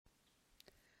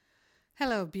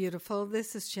Hello, beautiful.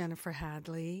 This is Jennifer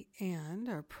Hadley, and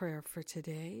our prayer for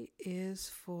today is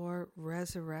for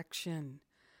resurrection.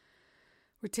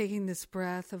 We're taking this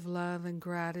breath of love and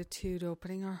gratitude,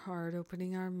 opening our heart,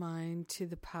 opening our mind to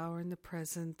the power and the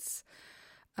presence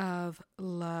of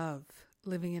love,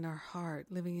 living in our heart,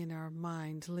 living in our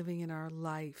mind, living in our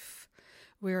life.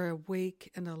 We're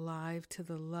awake and alive to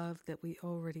the love that we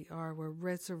already are. We're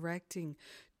resurrecting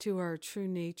to our true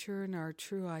nature, and our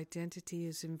true identity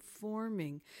is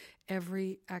informing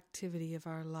every activity of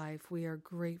our life. We are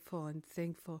grateful and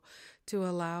thankful to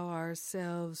allow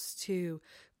ourselves to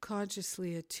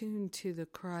consciously attune to the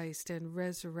Christ and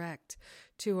resurrect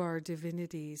to our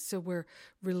divinity. So we're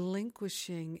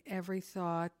relinquishing every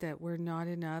thought that we're not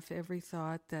enough, every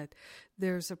thought that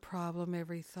there's a problem,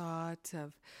 every thought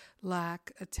of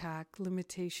lack, attack,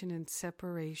 limitation, and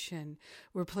separation.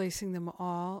 We're placing them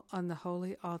all on the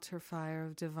holy altar fire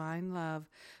of divine love,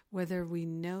 whether we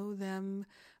know them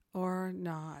or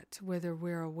not, whether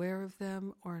we're aware of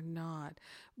them or not,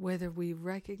 whether we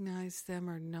recognize them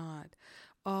or not.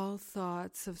 All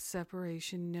thoughts of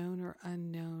separation, known or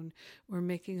unknown, we're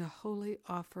making a holy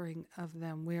offering of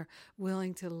them. We're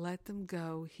willing to let them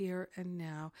go here and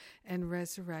now and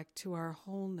resurrect to our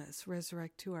wholeness,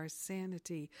 resurrect to our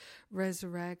sanity,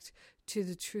 resurrect to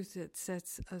the truth that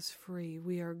sets us free.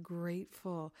 We are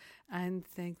grateful and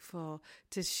thankful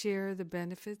to share the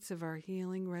benefits of our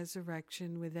healing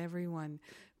resurrection with everyone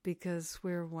because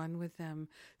we're one with them.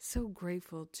 So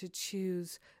grateful to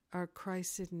choose our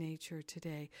Christed nature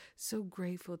today. So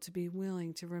grateful to be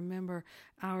willing to remember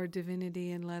our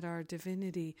divinity and let our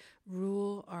divinity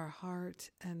rule our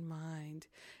heart and mind.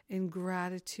 In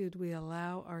gratitude, we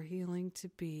allow our healing to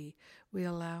be. We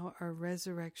allow our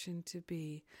resurrection to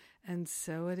be. And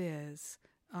so it is.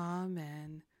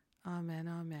 Amen. Amen.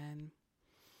 Amen.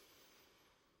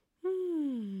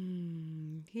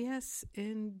 Yes,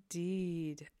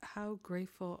 indeed. How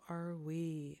grateful are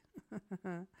we?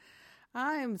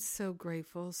 I am so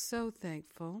grateful, so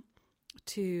thankful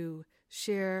to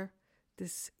share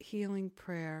this healing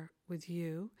prayer with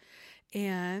you.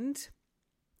 And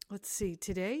let's see,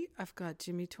 today I've got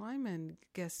Jimmy Twyman,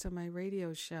 guest on my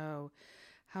radio show.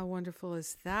 How wonderful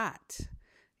is that?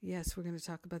 Yes, we're going to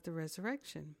talk about the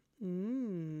resurrection.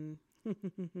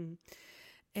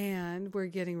 And we're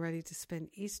getting ready to spend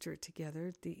Easter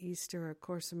together, the Easter A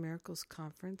Course in Miracles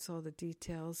conference. All the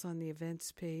details on the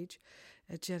events page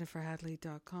at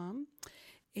jenniferhadley.com.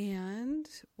 And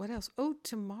what else? Oh,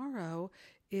 tomorrow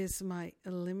is my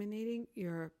Eliminating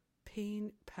Your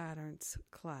Pain Patterns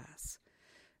class.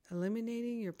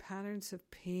 Eliminating your patterns of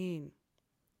pain.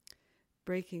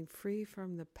 Breaking free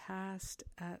from the past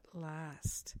at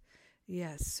last.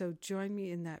 Yes, so join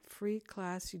me in that free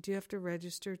class. You do have to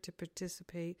register to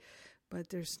participate, but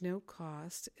there's no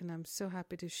cost, and I'm so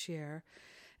happy to share.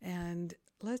 And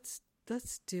let's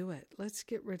do it. Let's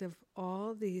get rid of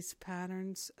all these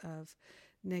patterns of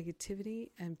negativity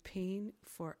and pain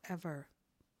forever.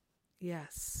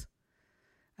 Yes.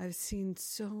 I've seen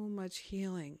so much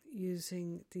healing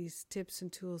using these tips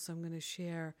and tools I'm going to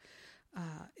share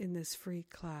in this free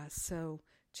class. So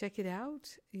check it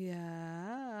out.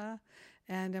 Yeah.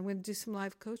 And I'm going to do some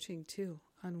live coaching too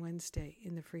on Wednesday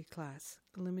in the free class.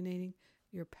 Eliminating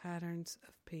your patterns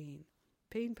of pain.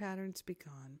 Pain patterns be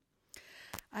gone.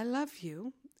 I love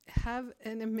you. Have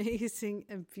an amazing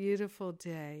and beautiful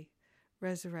day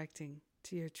resurrecting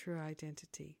to your true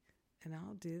identity. And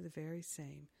I'll do the very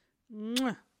same.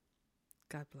 Mwah!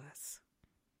 God bless.